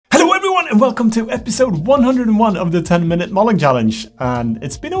Hello everyone and welcome to episode 101 of the 10-minute modeling challenge. And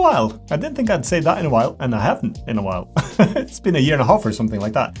it's been a while. I didn't think I'd say that in a while, and I haven't in a while. It's been a year and a half or something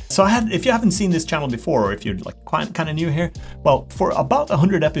like that. So if you haven't seen this channel before, or if you're like kind of new here, well, for about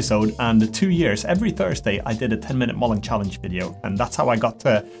 100 episodes and 2 years, every Thursday I did a 10-minute modeling challenge video. And that's how I got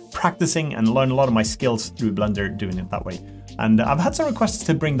to practicing and learn a lot of my skills through Blender doing it that way. And I've had some requests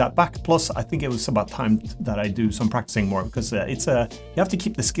to bring that back. Plus, I think it was about time that I do some practicing more because you have to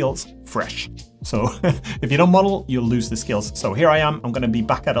keep the skills fresh. So if you don't model, you'll lose the skills. So here I am. I'm going to be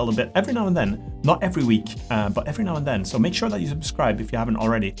back at it a little bit every now and then, not every week, but every now and then. So make sure that you subscribe if you haven't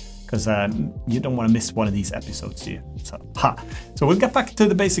already, because you don't want to miss one of these episodes, do you? So we'll get back to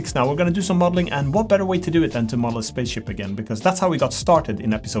the basics now. We're going to do some modeling, and what better way to do it than to model a spaceship again, because that's how we got started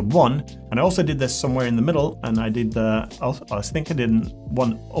in episode 1. And I also did this somewhere in the middle, and I did I think I did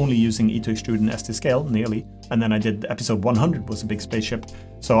one only using E2Extrude and ST Scale, nearly. And then I did episode 100 was a big spaceship.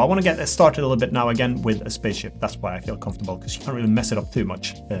 So I want to get this started a little bit now again with a spaceship. That's why I feel comfortable, because you can't really mess it up too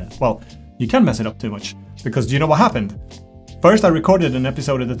much. Well, you can mess it up too much, because do you know what happened? First, I recorded an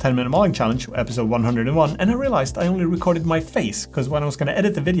episode of the 10-minute modeling challenge, episode 101, and I realized I only recorded my face, because when I was going to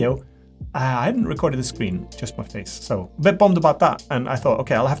edit the video, I hadn't recorded the screen, just my face. So a bit bummed about that, and I thought,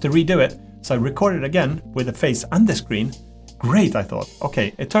 okay, I'll have to redo it. So I recorded again with the face and the screen. Great, I thought.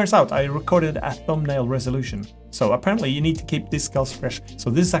 Okay, it turns out I recorded at thumbnail resolution. So apparently you need to keep these skills fresh. So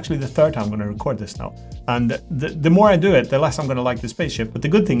this is actually the third time I'm going to record this now. And the more I do it, the less I'm going to like the spaceship. But the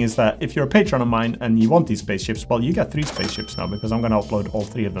good thing is that if you're a patron of mine and you want these spaceships, well, you get 3 spaceships now, because I'm going to upload all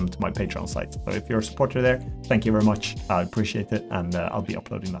 3 of them to my Patreon site. So if you're a supporter there, thank you very much. I appreciate it, and I'll be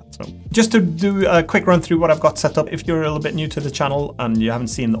uploading that. So just to do a quick run through what I've got set up, if you're a little bit new to the channel and you haven't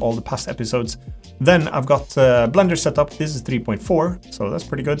seen all the past episodes, then I've got Blender set up. This is 3.4, so that's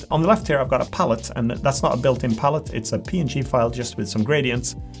pretty good. On the left here, I've got a palette, and that's not a built-in palette. It's a PNG file just with some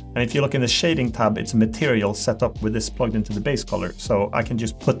gradients. And if you look in the shading tab, it's a material set up with this plugged into the base color. So I can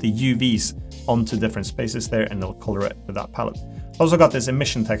just put the UVs onto different spaces there, and they'll color it with that palette. Also got this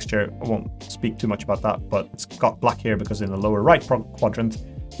emission texture. I won't speak too much about that, but it's got black here because in the lower right quadrant,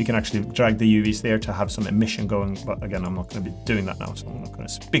 you can actually drag the UVs there to have some emission going. But again, I'm not going to be doing that now, so I'm not going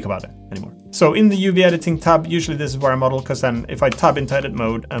to speak about it anymore. So in the UV editing tab, usually this is where I model, because then if I tab into edit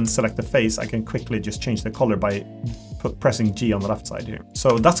mode and select the face, I can quickly just change the color by pressing G on the left side here.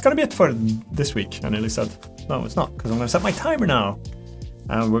 So that's going to be it for this week. I nearly said, no, it's not, because I'm going to set my timer now.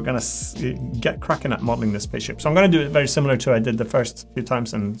 And we're going to get cracking at modeling this spaceship. So I'm going to do it very similar to I did the first few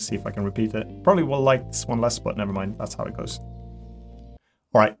times and see if I can repeat it. Probably will like this one less, but never mind. That's how it goes.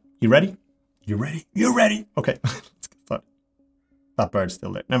 All right, you ready? You ready? You ready? Okay, let's get started. That bird's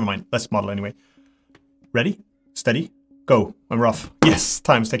still there. Never mind, let's model anyway. Ready, steady, go. I'm rough. Yes,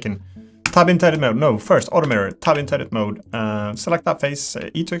 time's ticking. Tab into edit mode. No, first auto mirror. Tab into edit mode. Select that face.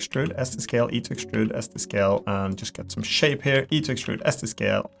 E to extrude, S to scale, E to extrude, S to scale, and just get some shape here. E to extrude, S to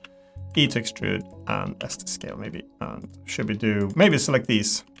scale, E to extrude, and S to scale maybe. And should we do? Maybe select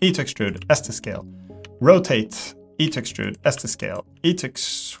these. E to extrude, S to scale, rotate. E to extrude, S to scale, E to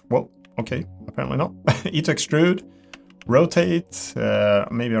well, okay, apparently not. E to extrude, rotate,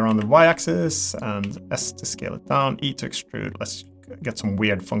 maybe around the y-axis, and S to scale it down. E to extrude, let's get some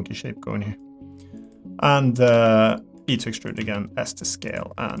weird funky shape going here. And E to extrude again, S to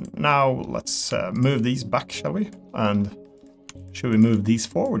scale. And now let's move these back, shall we? And should we move these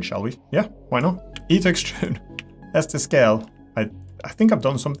forward, shall we? Yeah, why not? E to extrude, S to scale. I think I've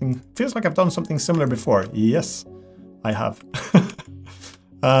done something, feels like I've done something similar before. Yes. I have.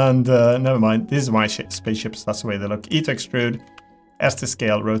 And never mind. These are my spaceships. That's the way they look. E to extrude, S to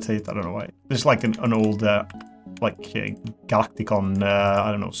scale, rotate. I don't know why. It's like an old, like Galacticon, I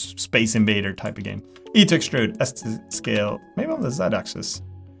don't know, Space Invader type of game. E to extrude, S to scale. Maybe on the Z-axis.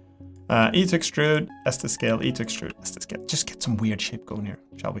 E to extrude, S to scale, E to extrude, S to scale. Just get some weird shape going here,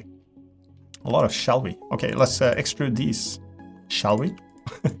 shall we? A lot of shall we. Okay, let's extrude these. Shall we?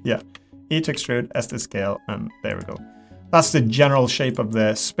 Yeah. E to extrude, S to scale, and there we go. That's the general shape of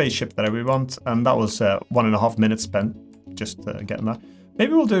the spaceship that we want, and that was 1.5 minutes spent just getting that.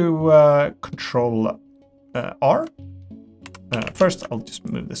 Maybe we'll do Control R. First, I'll just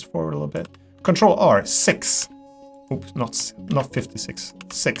move this forward a little bit. Control R, 6. Oops, not 56,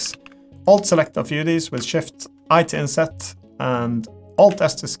 6. Alt select a few of these with Shift I to inset, and Alt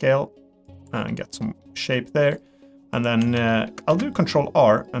S to scale, and get some shape there. And then I'll do Control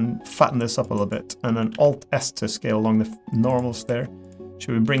R and fatten this up a little bit. And then Alt S to scale along the normals there.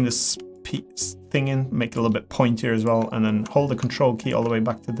 Should we bring this thing in, make it a little bit pointier as well. And then hold the Control key all the way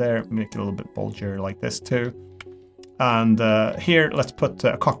back to there. Make it a little bit bulgier like this too. And here, let's put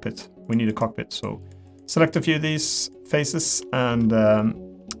a cockpit. We need a cockpit. So select a few of these faces and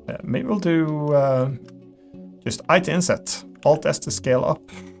Maybe we'll do just I to inset, Alt S to scale up.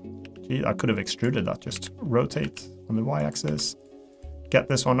 Gee, I could have extruded that. Just rotate on the Y-axis. Get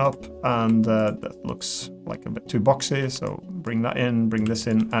this one up, and that looks like a bit too boxy, so bring that in, bring this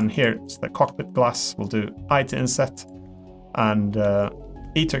in, and here it's the cockpit glass. We'll do I to inset, and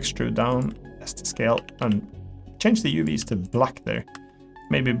E to extrude down, S to scale, and change the UVs to black there.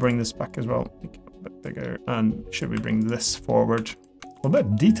 Maybe bring this back as well, make it a bit bigger, and should we bring this forward? A bit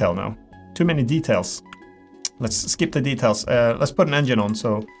of detail now, too many details. Let's skip the details. Let's put an engine on,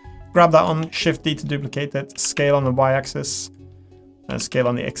 so grab that one, Shift D to duplicate it, scale on the Y-axis, scale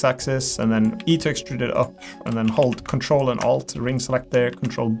on the X-axis, and then E to extrude it up, and then hold Control and Alt, ring select there,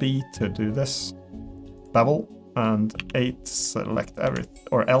 Control B to do this, bevel, and A to select everything,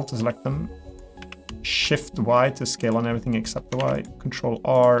 or L to select them, Shift Y to scale on everything except the Y, Control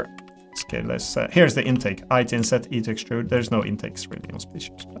R, scale this. Here's the intake, I to inset, E to extrude. There's no intakes really on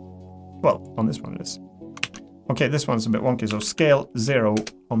spaceships, but well, on this one it is. Okay, this one's a bit wonky, so scale 0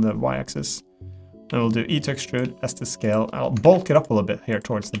 on the Y-axis. Then we'll do E to extrude, S to scale. I'll bulk it up a little bit here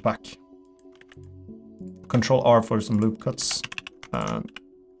towards the back. Control R for some loop cuts.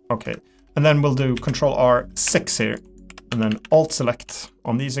 Okay, and then we'll do Control R6 here, and then Alt select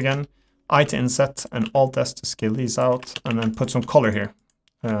on these again. I to inset and Alt S to scale these out, and then put some color here.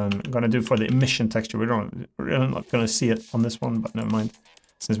 I'm gonna do for the emission texture. We're not gonna see it on this one, but never mind,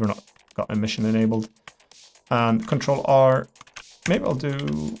 since we're not got emission enabled. And Control R. Maybe I'll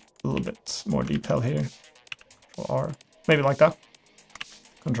do a little bit more detail here. Control R, maybe like that.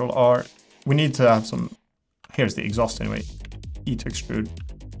 Control R. We need to have some. Here's the exhaust anyway. E to extrude.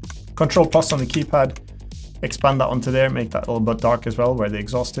 Control plus on the keypad. Expand that onto there. Make that a little bit dark as well, where the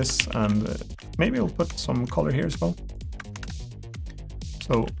exhaust is. And maybe we'll put some color here as well.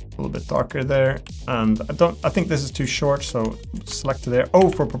 So a little bit darker there. And I think this is too short, so select there. O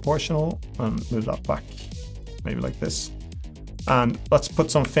for proportional, and move that back. Maybe like this. And let's put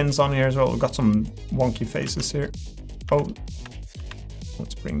some fins on here as well. We've got some wonky faces here. Oh,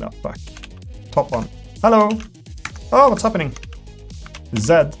 let's bring that back. Top one. Hello. Oh, what's happening?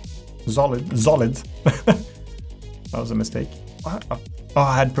 Zolid. That was a mistake. Oh,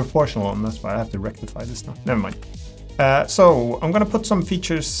 I had proportional on. That's why I have to rectify this now. Never mind. So I'm going to put some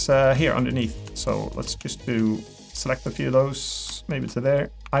features here underneath. So let's just select a few of those. Maybe to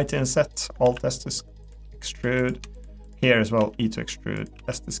there. I to inset. Alt S to extrude. Here as well, E to extrude,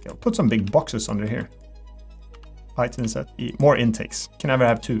 S to scale. Put some big boxes under here. I to inset, E. More intakes. Can never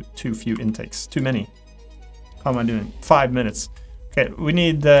have too few intakes. Too many. How am I doing? 5 minutes. Okay, we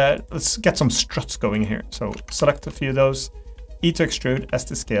need, let's get some struts going here. So select a few of those. E to extrude, S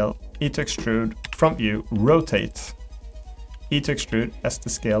to scale. E to extrude, front view, rotate. E to extrude, S to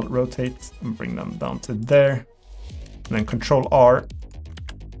scale, rotate, and bring them down to there. And then Control R.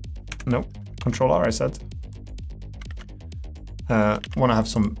 No, Control R I said. Want to have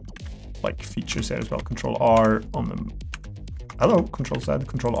some like features here as well. Control R on them. Hello, Control Z,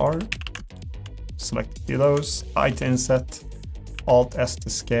 Control R. Select a few of those. I to inset, Alt S to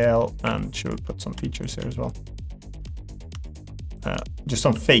scale, and should put some features here as well. Just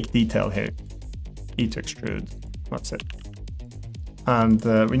some fake detail here. E to extrude. That's it. And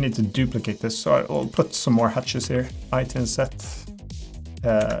we need to duplicate this, so I'll put some more hatches here. I to inset,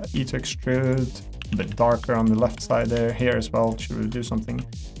 E to extrude. A bit darker on the left side there. Here as well, should we do something?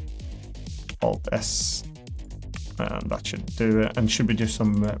 Alt S, and that should do it. And should we do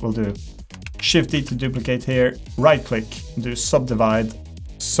some, we'll do Shift D to duplicate here, right click, do subdivide,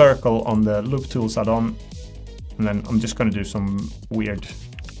 circle on the loop tools add-on, and then I'm just going to do some weird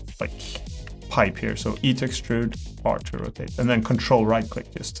like pipe here. So E to extrude, R to rotate, and then Control right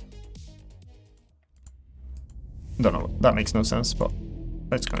click just. Don't know, that makes no sense, but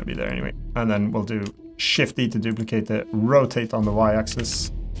it's going to be there anyway. And then we'll do Shift D to duplicate it, rotate on the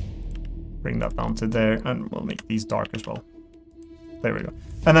Y-axis, bring that down to there, and we'll make these dark as well. There we go.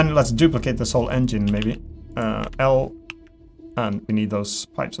 And then let's duplicate this whole engine maybe. L, and we need those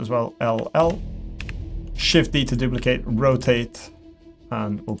pipes as well. L, L. Shift D to duplicate, rotate,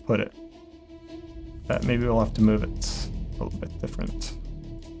 and we'll put it. Maybe we'll have to move it a little bit different.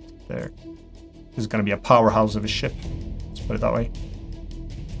 There. This is going to be a powerhouse of a ship. Let's put it that way.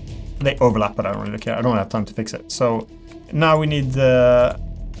 They overlap, but I don't really care. I don't have time to fix it. So now we need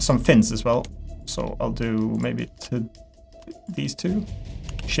some fins as well. So I'll do maybe to these two.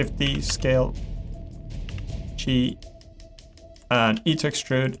 Shift D, scale, G, and E to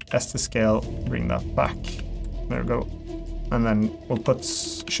extrude, S to scale, bring that back. There we go. And then we'll put,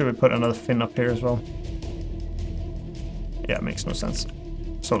 should we put another fin up here as well? Yeah, it makes no sense.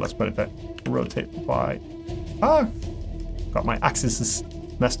 So let's put it there. Rotate Y. Ah! Got my axes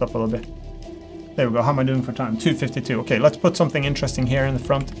messed up a little bit. There we go. How am I doing for time? 2:52. Okay, let's put something interesting here in the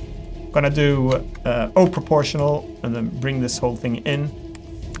front. I'm gonna do O proportional and then bring this whole thing in.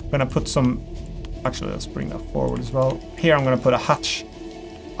 I'm gonna put some, actually let's bring that forward as well. Here I'm gonna put a hatch,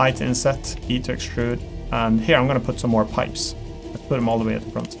 I to inset, E to extrude, and here I'm gonna put some more pipes. Let's put them all the way at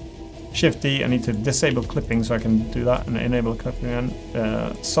the front. Shift D, I need to disable clipping so I can do that and enable clipping again.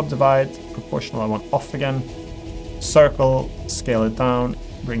 Subdivide, proportional I want off again. Circle, scale it down,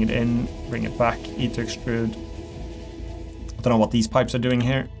 bring it in, bring it back, E to extrude. I don't know what these pipes are doing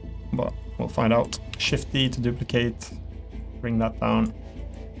here, but we'll find out. Shift D to duplicate, bring that down.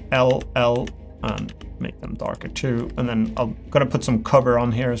 L, and make them darker too. And then I'm gonna put some cover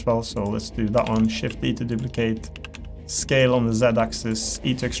on here as well, so let's do that one. Shift D to duplicate, scale on the Z axis,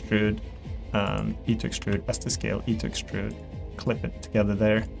 E to extrude, and E to extrude, S to scale, E to extrude, clip it together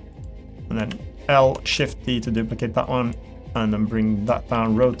there. And then L, Shift D to duplicate that one, and then bring that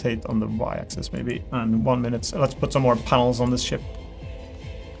down, rotate on the Y axis maybe, and 1 minute. So let's put some more panels on this ship.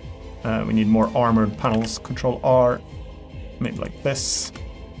 We need more armored panels, Control R, maybe like this.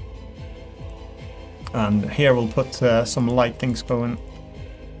 And here we'll put some light things going.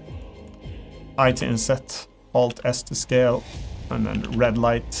 I to inset, Alt S to scale, and then red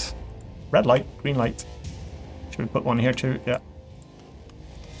light, green light. Should we put one here too? Yeah.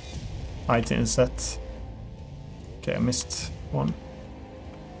 I to inset. Okay, I missed one.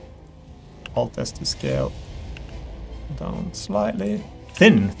 Alt S to scale. Down slightly.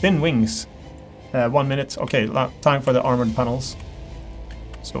 Thin wings. 1 minute. Okay, time for the armored panels.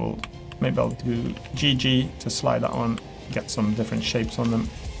 So maybe I'll do GG to slide that on, get some different shapes on them.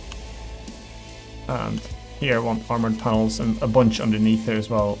 And here I want armored panels and a bunch underneath there as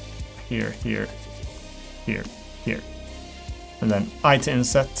well. Here. And then I to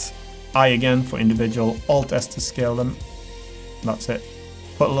inset, I again for individual, Alt S to scale them. That's it.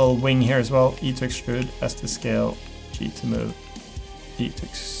 Put a little wing here as well, E to extrude, S to scale, G to move, E to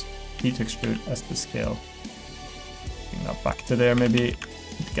extrude, S to scale. Bring that back to there maybe.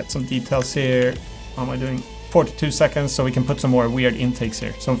 Get some details here. How am I doing? 42 seconds, so we can put some more weird intakes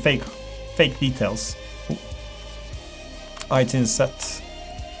here. Some fake details. Ooh. I to inset,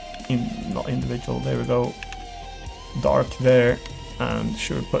 not individual, there we go. Dark there, and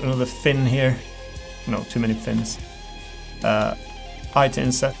sure, put another fin here. No, too many fins. I to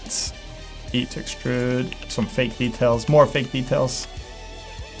inset, E to extrude, some fake details, more fake details.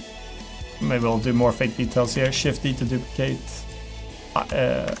 Maybe I'll do more fake details here. Shift D to duplicate.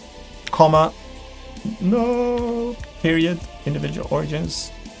 Comma, no, period, individual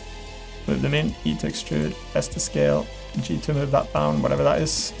origins, move them in, E to extrude, S to scale, G to move that down, whatever that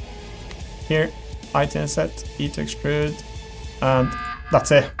is. Here, I to inset, E to extrude, and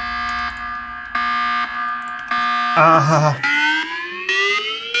that's it.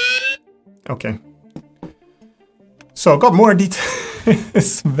 Okay. So got more detail.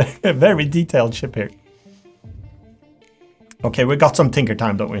 It's a very detailed ship here. Okay, we got some tinker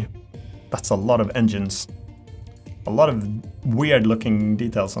time, don't we? That's a lot of engines. A lot of weird looking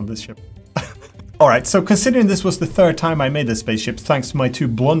details on this ship. Alright, so considering this was the third time I made this spaceship, thanks to my 2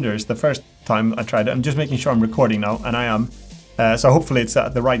 blunders the first time I tried it, I'm just making sure I'm recording now, and I am. So hopefully it's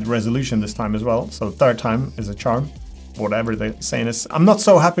at the right resolution this time as well. So third time is a charm, whatever the saying is. I'm not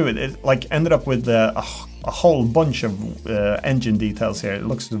so happy with it, like ended up with a whole bunch of engine details here. It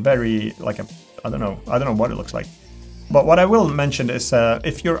looks very like a, I don't know what it looks like. But what I will mention is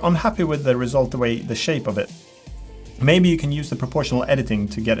if you're unhappy with the result, the shape of it, maybe you can use the proportional editing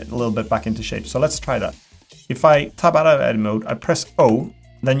to get it a little bit back into shape. So let's try that. If I tab out of edit mode, I press O,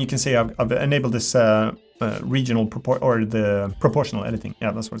 then you can see I've enabled this regional the proportional editing.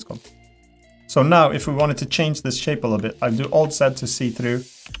 Yeah, that's what it's called. So now if we wanted to change this shape a little bit, I do Alt Z to see through.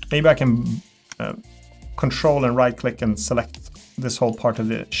 Maybe I can control and right click and select this whole part of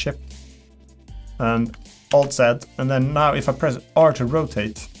the ship. And Alt Z, and then now if I press R to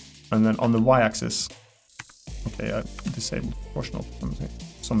rotate, and then on the Y axis, okay, I disabled proportional for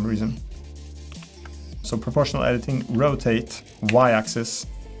some reason. So proportional editing, rotate, Y axis.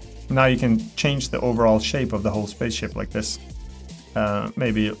 Now you can change the overall shape of the whole spaceship like this.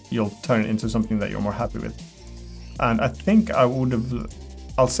 Maybe you'll turn it into something that you're more happy with. And I think I would have,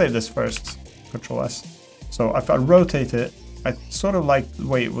 I'll save this first, Control S. So if I rotate it, I sort of like the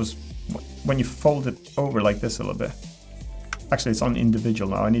way it was when you fold it over like this a little bit. Actually, it's on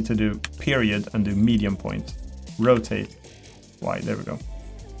individual now. I need to do period and do medium point. Rotate. Y, there we go.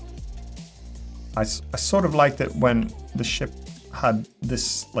 I sort of liked it when the ship had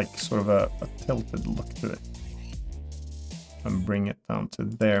this like sort of a tilted look to it. And bring it down to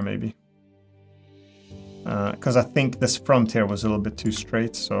there maybe. because I think this front here was a little bit too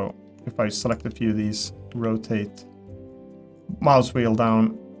straight. So if I select a few of these, rotate, mouse wheel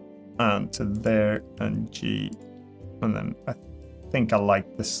down and to there and G, and then I think I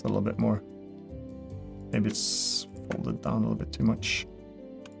like this a little bit more. Maybe it's folded down a little bit too much.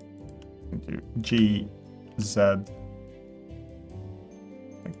 Do G, Z,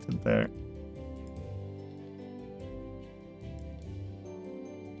 like to there.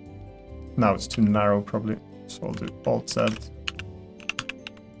 Now it's too narrow probably, so I'll do Alt Z,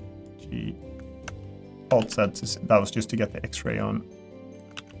 G, Alt Z, that was just to get the X-ray on,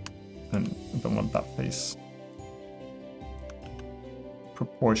 and I don't want that face.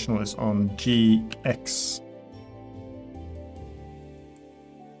 Proportional is on G, X.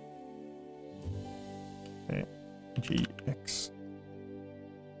 Okay, G, X.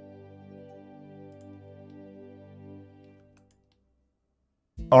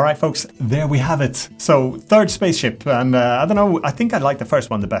 All right, folks, there we have it. So third spaceship, and I don't know, I think I liked the first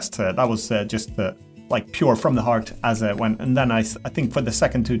one the best. That was just like pure from the heart as it went. And then I think for the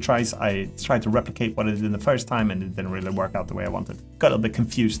second 2 tries, I tried to replicate what I did the first time, and it didn't really work out the way I wanted. Got a little bit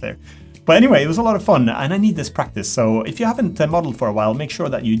confused there. But anyway, it was a lot of fun, and I need this practice. So if you haven't modeled for a while, make sure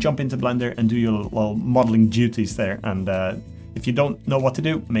that you jump into Blender and do your little modeling duties there. And if you don't know what to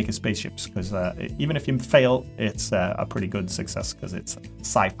do, make a spaceships, because even if you fail, it's a pretty good success, because it's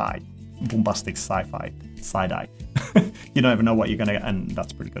sci-fi, bombastic sci-fi, side-eye. You don't ever know what you're gonna get, and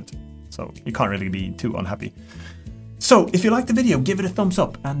that's pretty good. So you can't really be too unhappy. So if you liked the video, give it a thumbs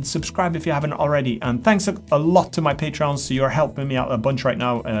up and subscribe if you haven't already. And thanks a lot to my Patrons. You're helping me out a bunch right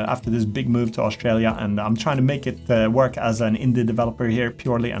now after this big move to Australia. And I'm trying to make it work as an indie developer here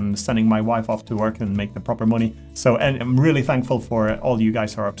purely, and sending my wife off to work and make the proper money. So, and I'm really thankful for all you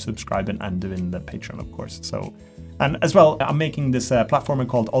guys who are subscribing and doing the Patreon, of course. So, and as well, I'm making this platformer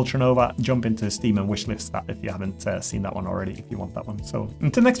called Ultranova. Jump into Steam and Wishlist that if you haven't seen that one already, if you want that one. So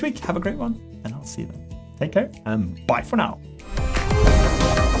until next week, have a great one, and I'll see you then. Take care, and bye for now.